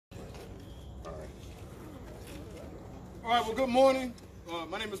All right, well, good morning.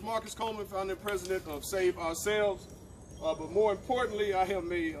 My name is Marcus Coleman, founder and president of Save Ourselves. But more importantly, I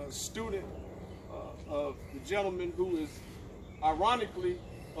am a student of the gentleman who is ironically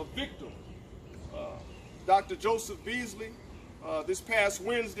a victim, Dr. Joseph Beasley. This past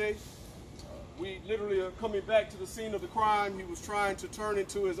Wednesday, we literally are coming back to the scene of the crime. He was trying to turn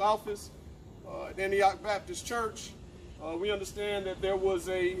into his office at Antioch Baptist Church. We understand that there was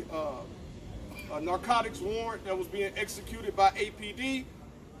a narcotics warrant that was being executed by APD.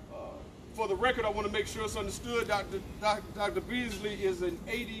 For the record, I want to make sure it's understood, Dr. Beasley is an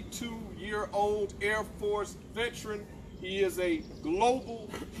 82-year-old Air Force veteran. He is a global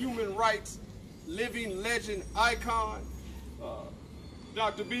human rights living legend icon.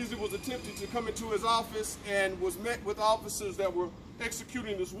 Dr. Beasley was attempting to come into his office and was met with officers that were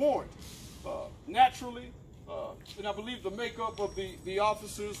executing this warrant. Naturally, and I believe the makeup of the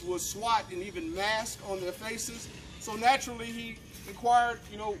officers was SWAT and even masked on their faces. So naturally, he inquired,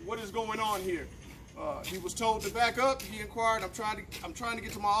 what is going on here? He was told to back up. He inquired, I'm trying to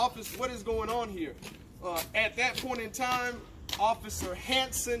get to my office. What is going on here? At that point in time, Officer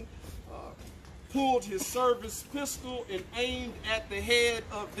Hanson pulled his service pistol and aimed at the head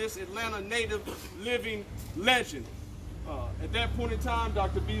of this Atlanta native living legend. At that point in time,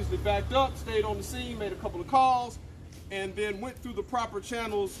 Dr. Beasley backed up, stayed on the scene, made a couple of calls, and then went through the proper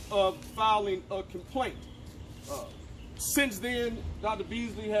channels of filing a complaint. Since then, Dr.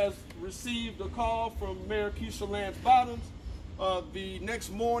 Beasley has received a call from Mayor Keisha Lance Bottoms. The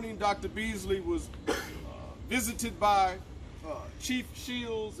next morning, Dr. Beasley was visited by Chief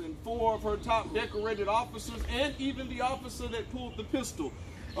Shields and 4 of her top decorated officers, and even the officer that pulled the pistol,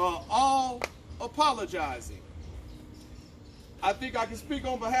 all apologizing. I think I can speak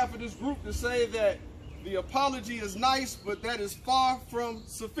on behalf of this group to say that the apology is nice, but that is far from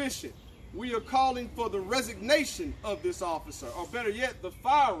sufficient. We are calling for the resignation of this officer, or better yet, the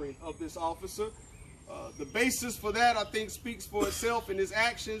firing of this officer. The basis for that, I think, speaks for itself in his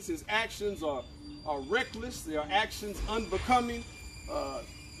actions. His actions are reckless. They are actions unbecoming.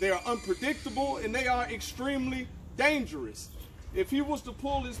 They are unpredictable, and they are extremely dangerous. If he was to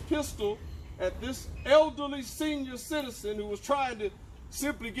pull his pistol at this elderly senior citizen who was trying to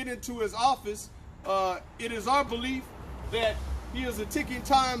simply get into his office, it is our belief that he is a ticking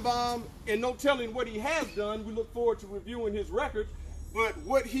time bomb, and no telling what he has done. We look forward to reviewing his record, but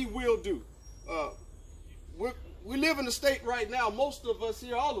what he will do. We live in a state right now, most of us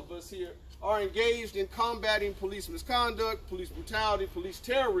here, all of us here, are engaged in combating police misconduct, police brutality, police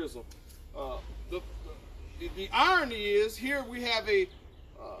terrorism. The irony is, here we have a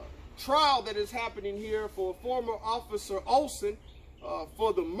trial that is happening here for former Officer Olson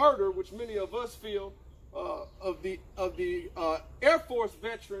for the murder, which many of us feel, of the Air Force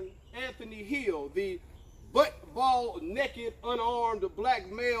veteran Anthony Hill, the butt-ball naked, unarmed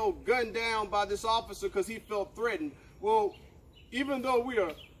black male gunned down by this officer because he felt threatened. Well, even though we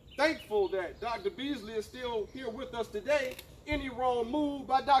are thankful that Dr. Beasley is still here with us today, any wrong move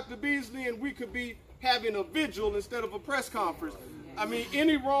by Dr. Beasley and we could be having a vigil instead of a press conference. I mean,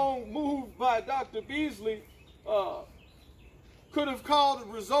 any wrong move by Dr. Beasley could have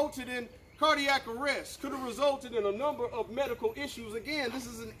resulted in cardiac arrest, could have resulted in a number of medical issues. Again, this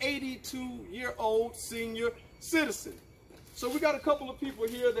is an 82-year-old senior citizen. So we got a couple of people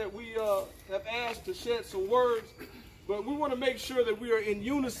here that we have asked to shed some words, but we want to make sure that we are in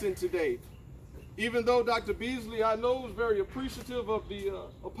unison today. Even though Dr. Beasley, I know, is very appreciative of the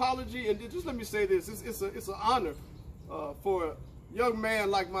apology, and just let me say this, it's an honor for a young man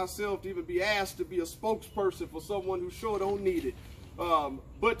like myself to even be asked to be a spokesperson for someone who sure don't need it.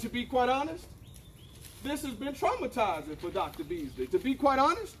 But to be quite honest, this has been traumatizing for Dr. Beasley. To be quite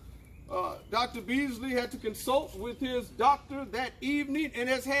honest, Dr. Beasley had to consult with his doctor that evening and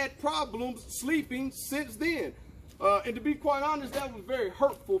has had problems sleeping since then. And to be quite honest, that was very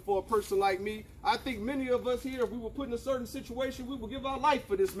hurtful for a person like me. I think many of us here, if we were put in a certain situation, we would give our life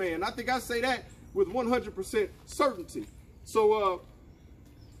for this man. I think I say that with 100% certainty. So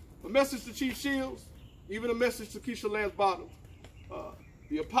a message to Chief Shields, even a message to Keisha Lance Bottoms.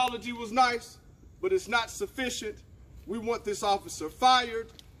 The apology was nice, but it's not sufficient. We want this officer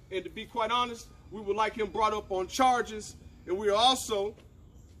fired, and to be quite honest, we would like him brought up on charges, and we are also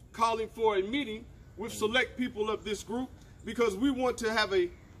calling for a meeting with select people of this group because we want to have a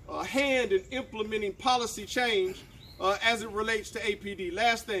hand in implementing policy change as it relates to APD.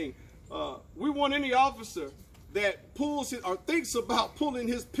 Last thing, we want any officer that pulls or thinks about pulling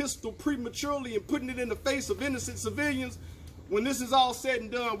his pistol prematurely and putting it in the face of innocent civilians. When this is all said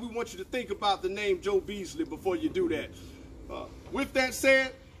and done, we want you to think about the name Joe Beasley before you do that. With that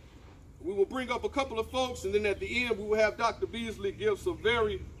said, We will bring up a couple of folks, and then at the end we will have Dr. Beasley give some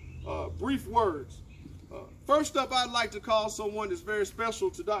very brief words. First up, I'd like to call someone that's very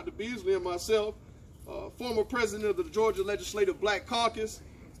special to Dr. Beasley and myself, former president of the Georgia Legislative Black Caucus,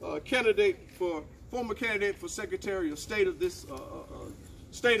 former candidate for Secretary of State of this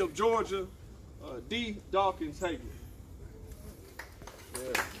state of Georgia, D. Dawkins Hagley.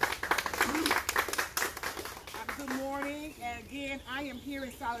 Yeah. Good morning, and again, I am here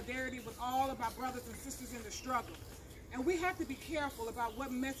in solidarity with all of our brothers and sisters in the struggle. And we have to be careful about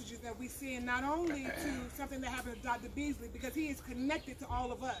what messages that we send, not only to something that happened to Dr. Beasley, because he is connected to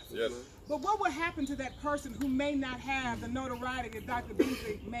all of us. Yes. But what will happen to that person who may not have the notoriety that Dr.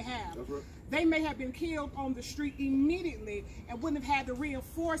 Beasley may have? Right. They may have been killed on the street immediately and wouldn't have had the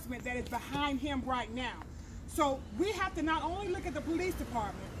reinforcement that is behind him right now. So we have to not only look at the police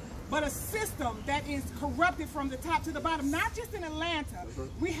department, but a system that is corrupted from the top to the bottom, not just in Atlanta.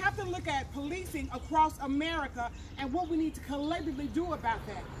 We have to look at policing across America and what we need to collectively do about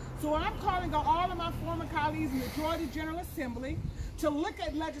that. So I'm calling on all of my former colleagues in the Georgia General Assembly to look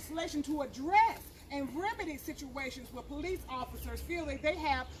at legislation to address and remedy situations where police officers feel that they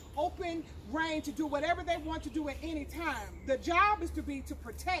have open reign to do whatever they want to do at any time. The job is to be to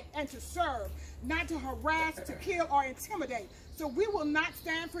protect and to serve, not to harass, to kill, or intimidate. So we will not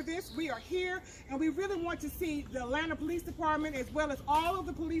stand for this. We are here, and we really want to see the Atlanta Police Department, as well as all of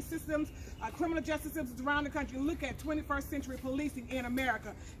the police systems, criminal justice systems around the country, look at 21st century policing in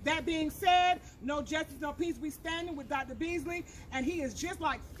America. That being said, no justice, no peace. We standing with Dr. Beasley, and he is just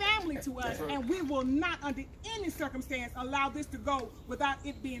like family to us, and we will not, under any circumstance, allow this to go without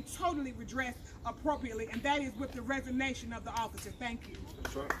it being totally redressed appropriately, and that is with the resignation of the officer. Thank you.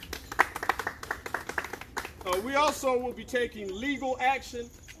 That's right. We also will be taking legal action.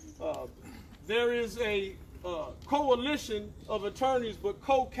 There is a coalition of attorneys, but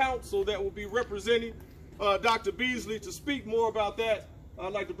co-counsel that will be representing Dr. Beasley. To speak more about that,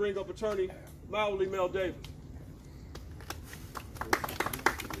 I'd like to bring up attorney Mowley Mel Davis.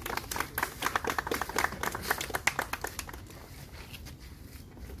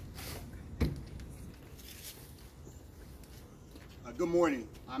 Good morning.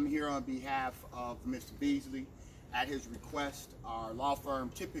 I'm here on behalf of Mr. Beasley. At his request, our law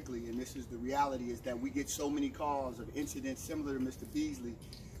firm typically, and this is the reality, is that we get so many calls of incidents similar to Mr. Beasley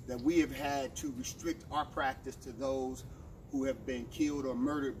that we have had to restrict our practice to those who have been killed or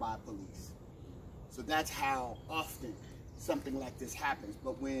murdered by police. So that's how often something like this happens.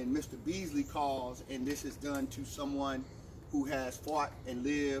 But when Mr. Beasley calls and this is done to someone who has fought and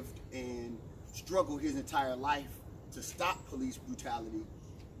lived and struggled his entire life to stop police brutality,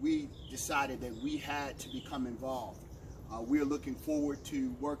 we decided that we had to become involved. We are looking forward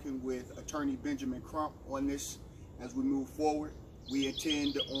to working with Attorney Benjamin Crump on this as we move forward. We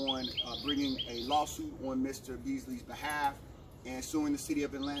intend on bringing a lawsuit on Mr. Beasley's behalf and suing the city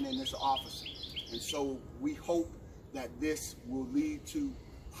of Atlanta and this officer. And so we hope that this will lead to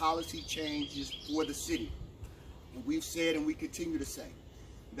policy changes for the city. And we've said, and we continue to say,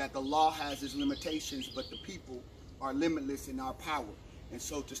 that the law has its limitations, but the people are limitless in our power. And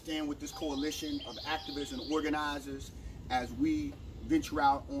so to stand with this coalition of activists and organizers as we venture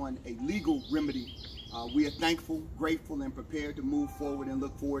out on a legal remedy, we are thankful, grateful, and prepared to move forward and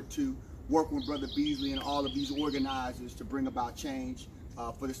look forward to working with Brother Beasley and all of these organizers to bring about change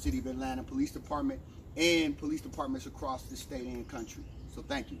for the City of Atlanta Police Department and police departments across the state and country. So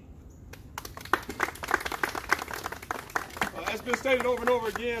thank you. As been stated over and over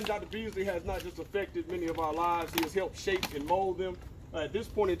again, Dr. Beasley has not just affected many of our lives, he has helped shape and mold them. At this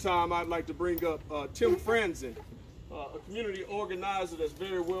point in time, I'd like to bring up Tim Franzen, a community organizer that's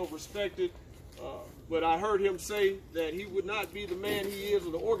very well respected, but I heard him say that he would not be the man he is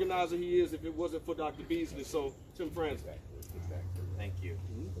or the organizer he is if it wasn't for Dr. Beasley. So, Tim Franzen. Thank you.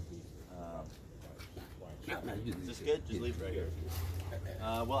 Is this good? Just leave it right here.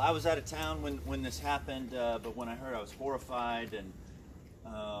 Well, I was out of town when this happened, but when I heard, I was horrified, and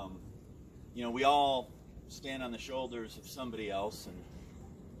you know, we all stand on the shoulders of somebody else and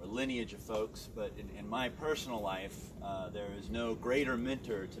a lineage of folks, but in my personal life, there is no greater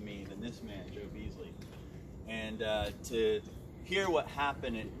mentor to me than this man, Joe Beasley. And to hear what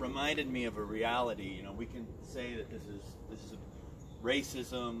happened, it reminded me of a reality. You know, we can say that this is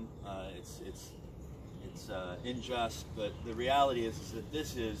racism, it's unjust, but the reality is that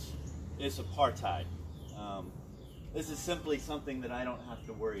this is apartheid. This is simply something that I don't have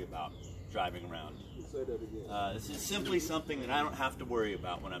to worry about driving around. Say that again. This is simply something that I don't have to worry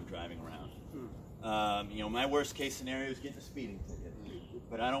about when I'm driving around. You know, my worst case scenario is getting a speeding ticket,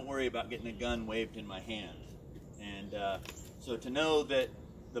 but I don't worry about getting a gun waved in my hand. And so to know that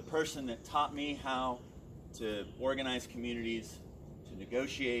the person that taught me how to organize communities, to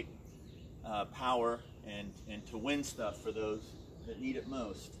negotiate power, and to win stuff for those that need it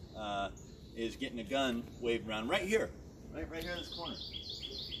most, is getting a gun waved around right here in this corner.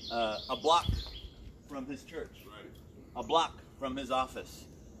 A block from his church, a block from his office,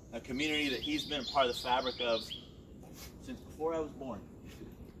 a community that he's been a part of the fabric of since before I was born.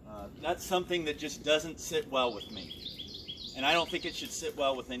 That's something that just doesn't sit well with me. And I don't think it should sit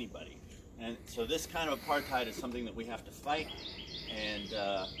well with anybody. And so this kind of apartheid is something that we have to fight. And,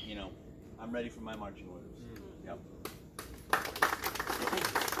 you know, I'm ready for my marching orders. Yep.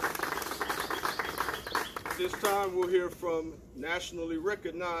 This time we'll hear from nationally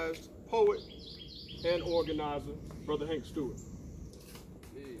recognized poet and organizer, Brother Hank Stewart.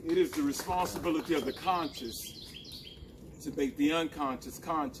 It is the responsibility of the conscious to make the unconscious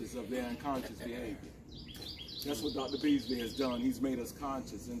conscious of their unconscious behavior. That's what Dr. Beasley has done. He's made us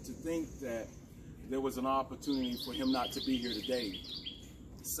conscious. And to think that there was an opportunity for him not to be here today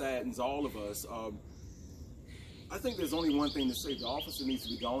saddens all of us. I think there's only one thing to say. The officer needs to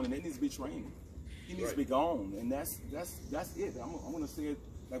be gone, and it needs to be training. He needs to be gone, and that's it. I'm going to say it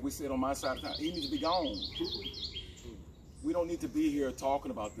like we said on my side of town. He needs to be gone. We don't need to be here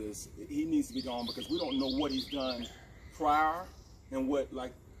talking about this. He needs to be gone because we don't know what he's done prior and what,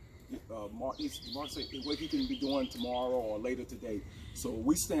 like Mark said, what he can be doing tomorrow or later today. So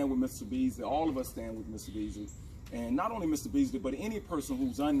we stand with Mr. Beasley. All of us stand with Mr. Beasley. And not only Mr. Beasley, but any person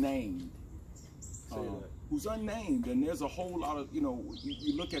who's unnamed. And there's a whole lot of, you know,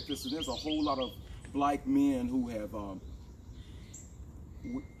 you look at this and there's a whole lot of black men who have,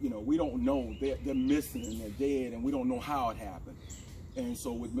 you know, we don't know. They're missing and they're dead and we don't know how it happened. And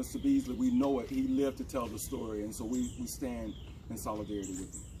so with Mr. Beasley, we know it. He lived to tell the story. And so we stand in solidarity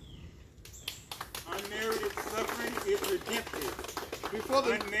with him. Unmerited suffering is redemptive.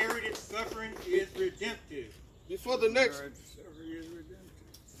 Unmerited suffering is redemptive. Before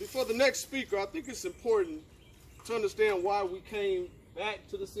the next speaker, I think it's important to understand why we came back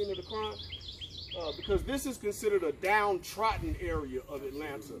to the scene of the crime. Because this is considered a downtrodden area of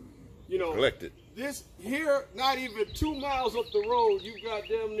Atlanta. You know, Collected. This here, not even 2 miles up the road, you've got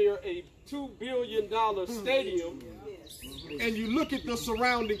damn near a $2 billion stadium, and you look at the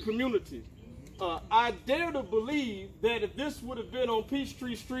surrounding community. I dare to believe that if this would have been on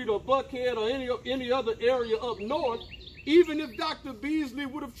Peachtree Street or Buckhead or any other area up north, even if Dr. Beasley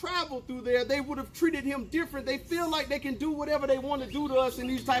would have traveled through there, they would have treated him different. They feel like they can do whatever they want to do to us in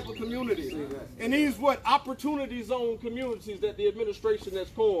these type of communities. And these opportunity zone communities that the administration has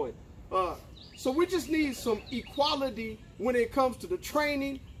coined. So we just need some equality when it comes to the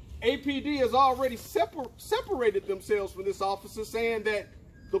training. APD has already separated themselves from this officer, saying that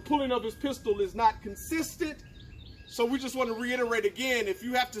the pulling of his pistol is not consistent. So we just want to reiterate again, if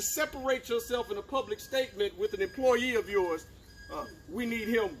you have to separate yourself in a public statement with an employee of yours, we need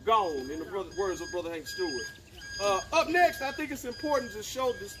him gone, in the words of Brother Hank Stewart. Up next, I think it's important to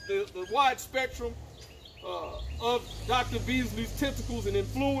show the wide spectrum of Dr. Beasley's tentacles and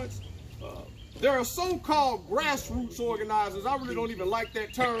influence. There are so-called grassroots organizers. I really don't even like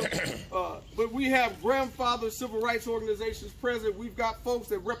that term. But we have grandfather civil rights organizations present. We've got folks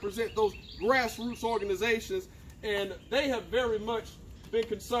that represent those grassroots organizations. And they have very much been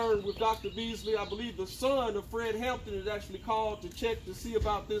concerned with Dr. Beasley. I believe the son of Fred Hampton is actually called to check to see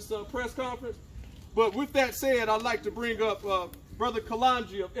about this press conference. But with that said, I'd like to bring up Brother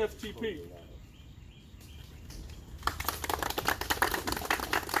Kalanji of FTP.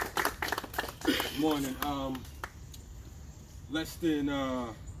 Good morning.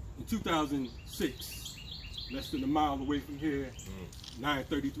 In 2006, less than a mile away from here,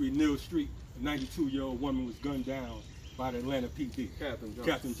 933 Neal Street, a 92-year-old woman was gunned down by the Atlanta PD. Catherine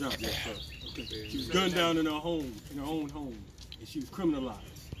Johnson. Yes, sir. Okay. She was gunned down in her home, in her own home, and she was criminalized.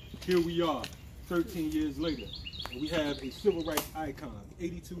 Here we are, 13 years later, and we have a civil rights icon,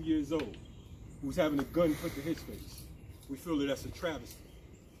 82 years old, who's having a gun put to his face. We feel that that's a travesty.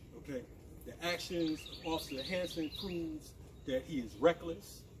 Okay. The actions of Officer Hanson proves that he is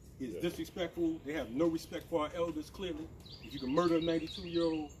reckless, he is disrespectful. They have no respect for our elders, clearly. If you can murder a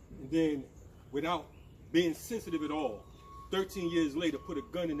 92-year-old and then, without being sensitive at all, 13 years later, put a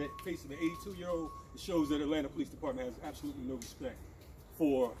gun in the face of an 82-year-old, it shows that Atlanta Police Department has absolutely no respect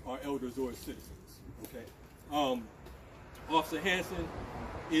for our elders or citizens. Okay. Officer Hanson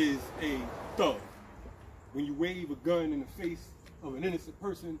is a thug. When you wave a gun in the face of an innocent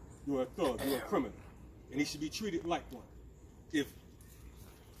person, you're a thug, you're a criminal, and he should be treated like one. If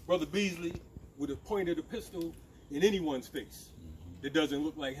Brother Beasley would have pointed a pistol in anyone's face that doesn't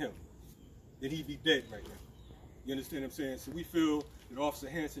look like him, then he'd be dead right now. You understand what I'm saying? So we feel that Officer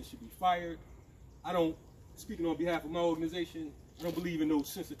Hanson should be fired. I don't, speaking on behalf of my organization, I don't believe in no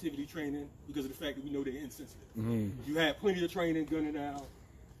sensitivity training because of the fact that we know they're insensitive. You have plenty of training gunning down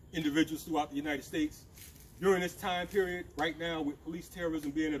individuals throughout the United States. During this time period, right now, with police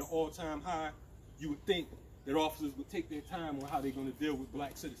terrorism being at an all-time high, you would think that officers would take their time on how they're going to deal with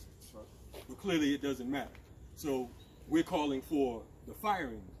black citizens. But clearly it doesn't matter. So we're calling for the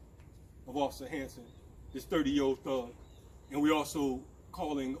firing of Officer Hanson, this 30-year-old thug, and we're also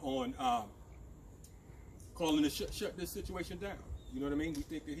calling on calling to shut this situation down. You know what I mean? We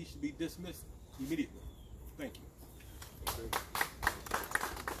think that he should be dismissed immediately. Thank you.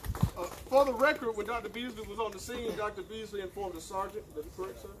 For the record, when Dr. Beasley was on the scene, Dr. Beasley informed the sergeant, is that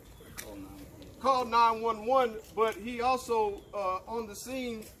correct, sir? Called 911, but he also, on the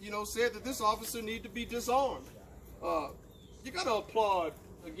scene, said that this officer needed to be disarmed. You got to applaud,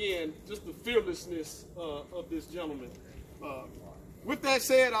 again, just the fearlessness of this gentleman. With that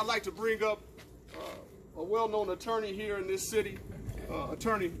said, I'd like to bring up a well-known attorney here in this city,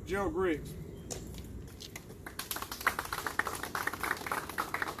 Attorney Gerald Griggs.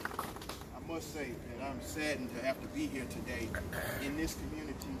 I must say that I'm saddened to have to be here today in this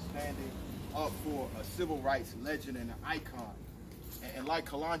community standing up for a civil rights legend and an icon. And like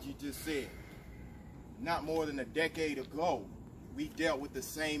Kalanji just said, not more than a decade ago, we dealt with the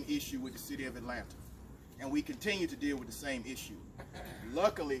same issue with the city of Atlanta. And we continue to deal with the same issue.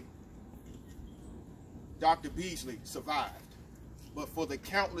 Luckily, Dr. Beasley survived. But for the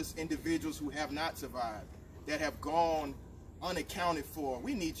countless individuals who have not survived, that have gone unaccounted for,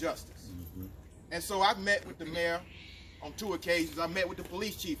 we need justice. And so I've met with the mayor on 2 occasions. I met with the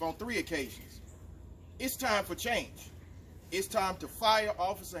police chief on 3 occasions. It's time for change. It's time to fire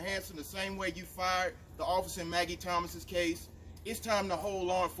Officer Hanson the same way you fired the officer in Maggie Thomas's case. It's time to hold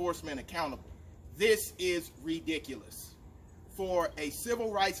law enforcement accountable. This is ridiculous. For a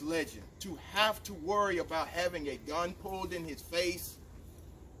civil rights legend to have to worry about having a gun pulled in his face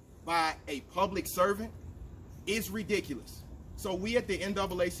by a public servant is ridiculous. So we at the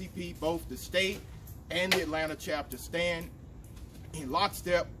NAACP, both the state and the Atlanta chapter, stand in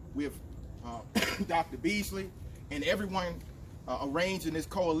lockstep with Dr. Beasley and everyone arranged in this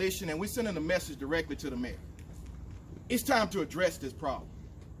coalition, and we're sending a message directly to the mayor. It's time to address this problem.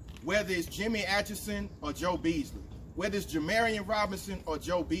 Whether it's Jimmy Atchison or Joe Beasley, whether it's Jamarian Robinson or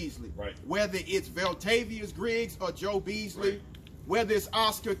Joe Beasley, whether it's Veltavius Griggs or Joe Beasley, whether it's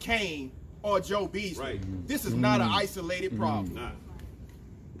Oscar Kane or Joe Beasley. This is not an isolated problem.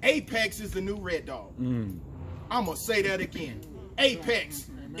 Apex is the new Red Dog. I'm going to say that again. Apex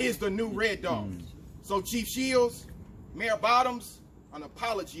is the new Red Dog. So Chief Shields, Mayor Bottoms, an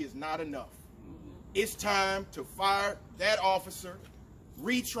apology is not enough. It's time to fire that officer,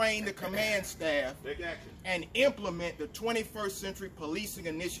 retrain the command staff, and implement the 21st Century Policing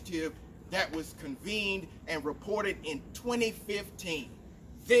Initiative that was convened and reported in 2015.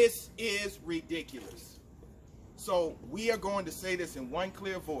 This is ridiculous. So we are going to say this in one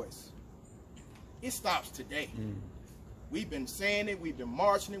clear voice. It stops today. We've been saying it, we've been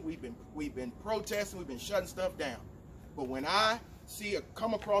marching it, we've been protesting, we've been shutting stuff down. But when I see it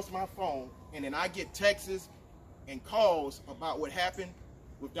come across my phone and then I get texts and calls about what happened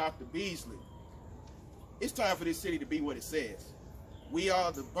with Dr. Beasley, it's time for this city to be what it says. We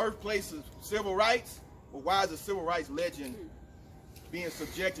are the birthplace of civil rights, but why is a civil rights legend being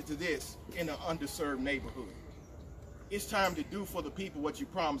subjected to this in an underserved neighborhood? It's time to do for the people what you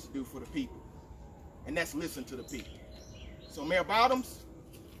promised to do for the people, and that's listen to the people. So Mayor Bottoms,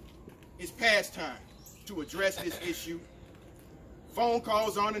 it's past time to address this issue. Phone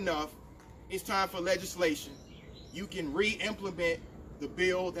calls aren't enough. It's time for legislation. You can re-implement the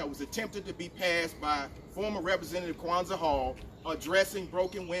bill that was attempted to be passed by former Representative Kwanzaa Hall addressing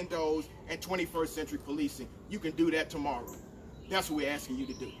broken windows and 21st century policing. You can do that tomorrow. That's what we're asking you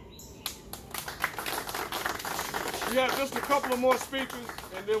to do. We have just a couple of more speakers,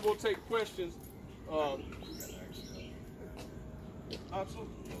 and then we'll take questions. Absolutely.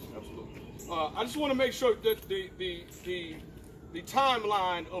 I just want to make sure that the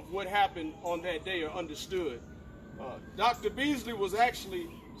timeline of what happened on that day are understood. Dr. Beasley was actually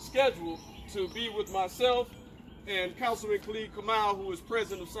scheduled to be with myself and Councilman Khalid Kamal, who is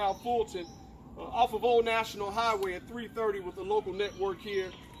president of South Fulton, off of Old National Highway at 3:30 with the local network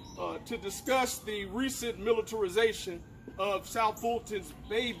here to discuss the recent militarization of South Fulton's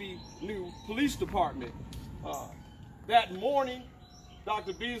baby new police department. That morning,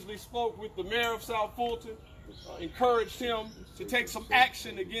 Dr. Beasley spoke with the mayor of South Fulton, encouraged him to take some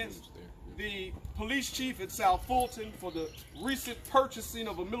action against the police chief at South Fulton for the recent purchasing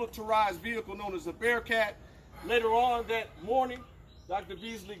of a militarized vehicle known as a Bearcat. Later on that morning, Dr.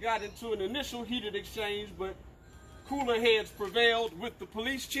 Beasley got into an initial heated exchange, but cooler heads prevailed with the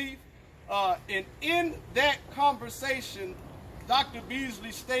police chief. And in that conversation, Dr.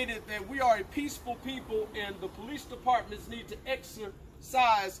 Beasley stated that we are a peaceful people and the police departments need to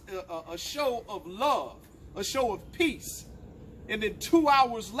exercise a show of love, a show of peace. And then 2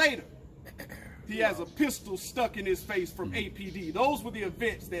 hours later, he has a pistol stuck in his face from APD. Those were the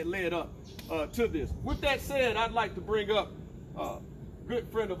events that led up to this. With that said, I'd like to bring up a good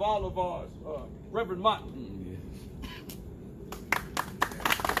friend of all of ours, Reverend Martin.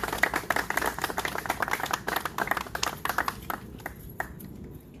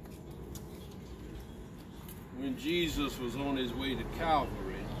 When Jesus was on his way to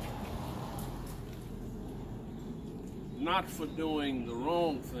Calvary, not for doing the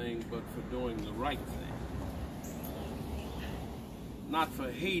wrong thing, but for doing the right thing. Not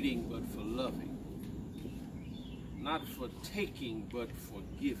for hating, but for loving. Not for taking, but for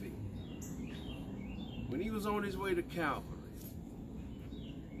giving. When he was on his way to Calvary,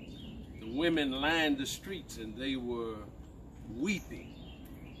 the women lined the streets and they were weeping.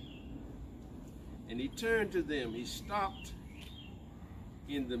 And he turned to them. He stopped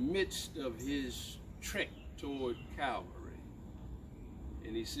in the midst of his trek toward Calvary.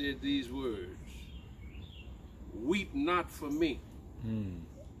 And he said these words, "Weep not for me,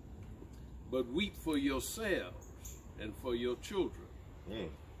 but weep for yourselves and for your children.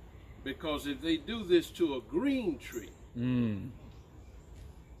 Because if they do this to a green tree,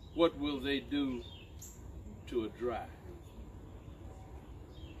 what will they do to a dry?"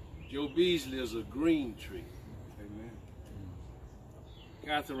 Joe Beasley is a green tree. Amen.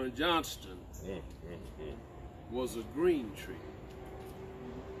 Katherine Johnston was a green tree.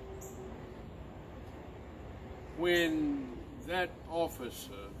 When that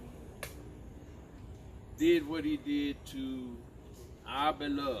officer did what he did to our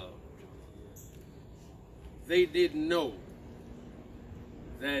beloved, they didn't know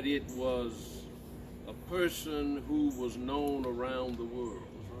that it was a person who was known around the world.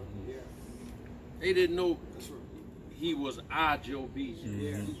 They didn't know he was our Joe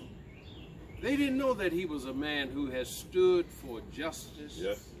Beasley. They didn't know that he was a man who has stood for justice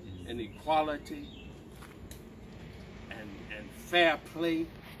and equality and fair play.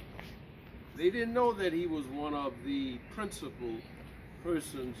 They didn't know that he was one of the principal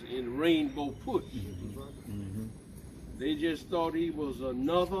persons in Rainbow Push. They just thought he was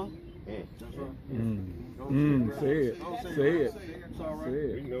another. Say it. Say it. It's all right.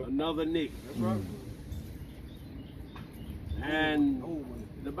 Say it. Another nigga. That's right. And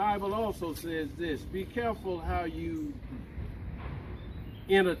the Bible also says this: be careful how you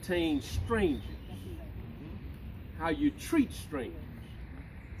entertain strangers, how you treat strangers,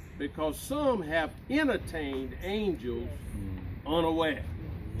 because some have entertained angels unaware.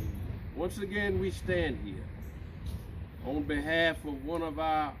 Once again, we stand here on behalf of one of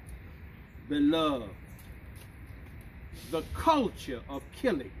our beloved. The culture of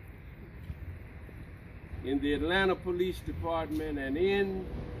killing in the Atlanta Police Department and in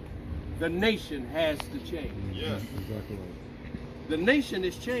the nation has to change. Yes. Exactly right. The nation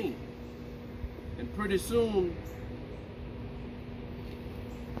is changing. And pretty soon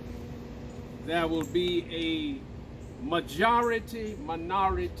there will be a minority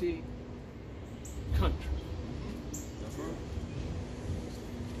country. That's right.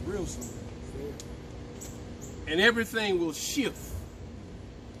 Real soon. And everything will shift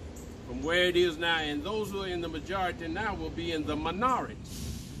from where it is now, and those who are in the majority now will be in the minority.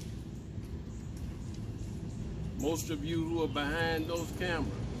 Most of you who are behind those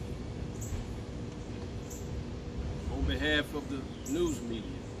cameras, on behalf of the news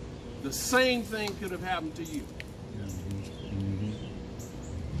media, the same thing could have happened to you.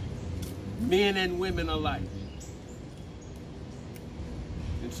 Men and women alike.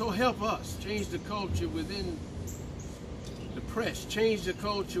 And so help us change the culture within the press, change the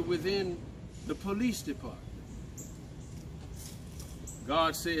culture within the police department.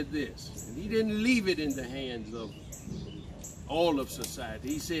 God said this, and he didn't leave it in the hands of all of society.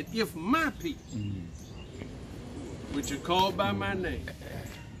 He said, if my people, which are called by my name,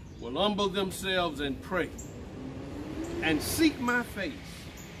 will humble themselves and pray and seek my face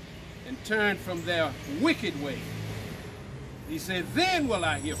and turn from their wicked ways, he said, then will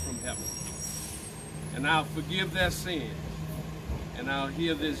I hear from heaven and I'll forgive their sins and I'll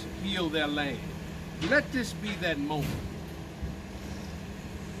heal their land. Let this be that moment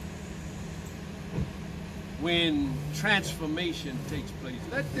when transformation takes place.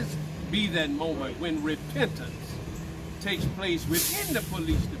 Let this be that moment when repentance takes place within the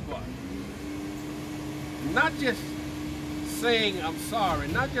police department. Not just saying I'm sorry,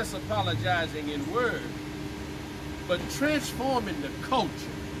 not just apologizing in word, but transforming the culture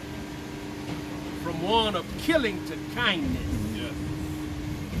from one of killing to kindness, yes.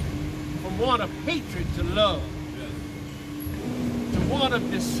 From one of hatred to love, yes. To one of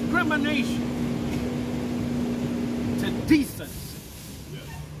discrimination to decency. Yes.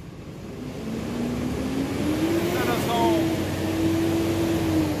 Let us all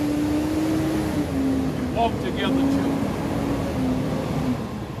walk together, children,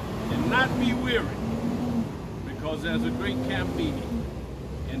 and not be weary, because there's a great camp meeting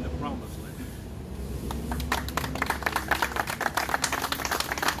in the promised land.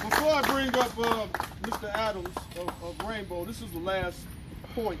 Before I bring up Mr. Adams of Rainbow, this is the last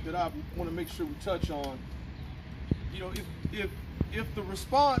point that I want to make sure we touch on. You know, if the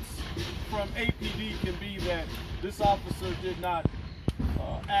response from APD can be that this officer did not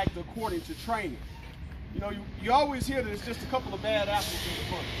act according to training, you know, you always hear that it's just a couple of bad apples in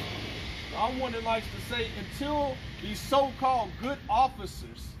the bunch. I'm one that likes to say, until these so-called good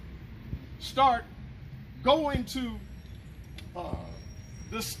officers start going to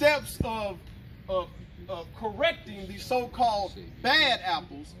the steps of correcting these so-called bad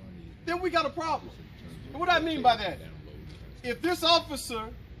apples, then we got a problem. And what I mean by that, if this officer,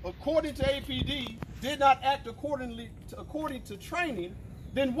 according to APD, did not act according to training,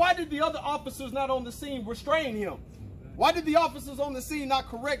 then why did the other officers not on the scene restrain him? Why did the officers on the scene not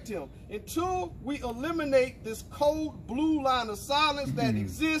correct him? Until we eliminate this cold blue line of silence that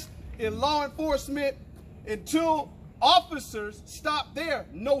exists in law enforcement, until officers stop their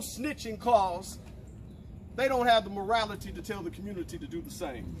no snitching clause, they don't have the morality to tell the community to do the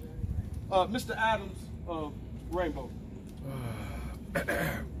same. Mr. Adams of Rainbow.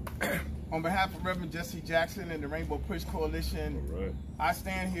 On behalf of Reverend Jesse Jackson and the Rainbow Push Coalition, right. I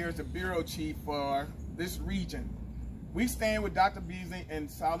stand here as the bureau chief for this region. We stand with Dr. Beasley in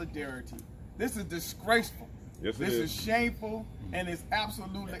solidarity. This is disgraceful. Yes, this is shameful, and it's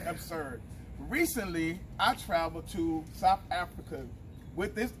absolutely absurd. Recently, I traveled to South Africa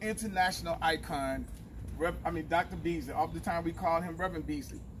with this international icon, Dr. Beasley. All the time we called him Reverend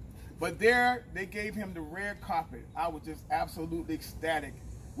Beasley. But there, they gave him the red carpet. I was just absolutely ecstatic.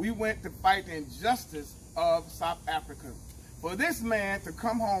 We went to fight the injustice of South Africa. For this man to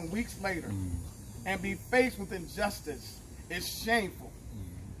come home weeks later and be faced with injustice is shameful.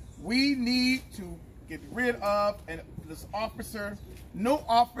 We need to get rid of this officer. No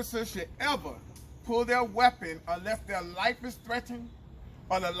officer should ever pull their weapon unless their life is threatened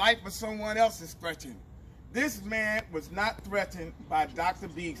or the life of someone else is threatened. This man was not threatened by Dr.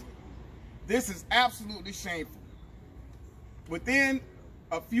 Beasley. This is absolutely shameful. Within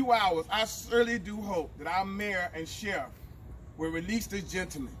a few hours, I certainly do hope that our mayor and sheriff will release this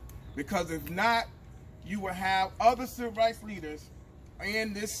gentleman, because if not, you will have other civil rights leaders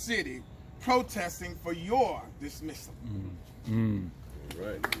in this city protesting for your dismissal.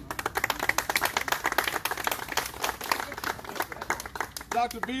 Right.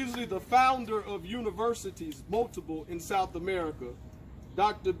 Dr. Beasley, the founder of universities, multiple in South America.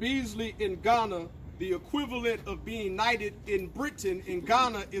 Dr. Beasley in Ghana, the equivalent of being knighted in Britain in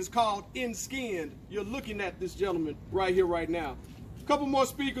Ghana is called in-skinned. You're looking at this gentleman right here, right now. A couple more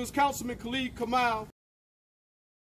speakers, Councilman Khalid Kamal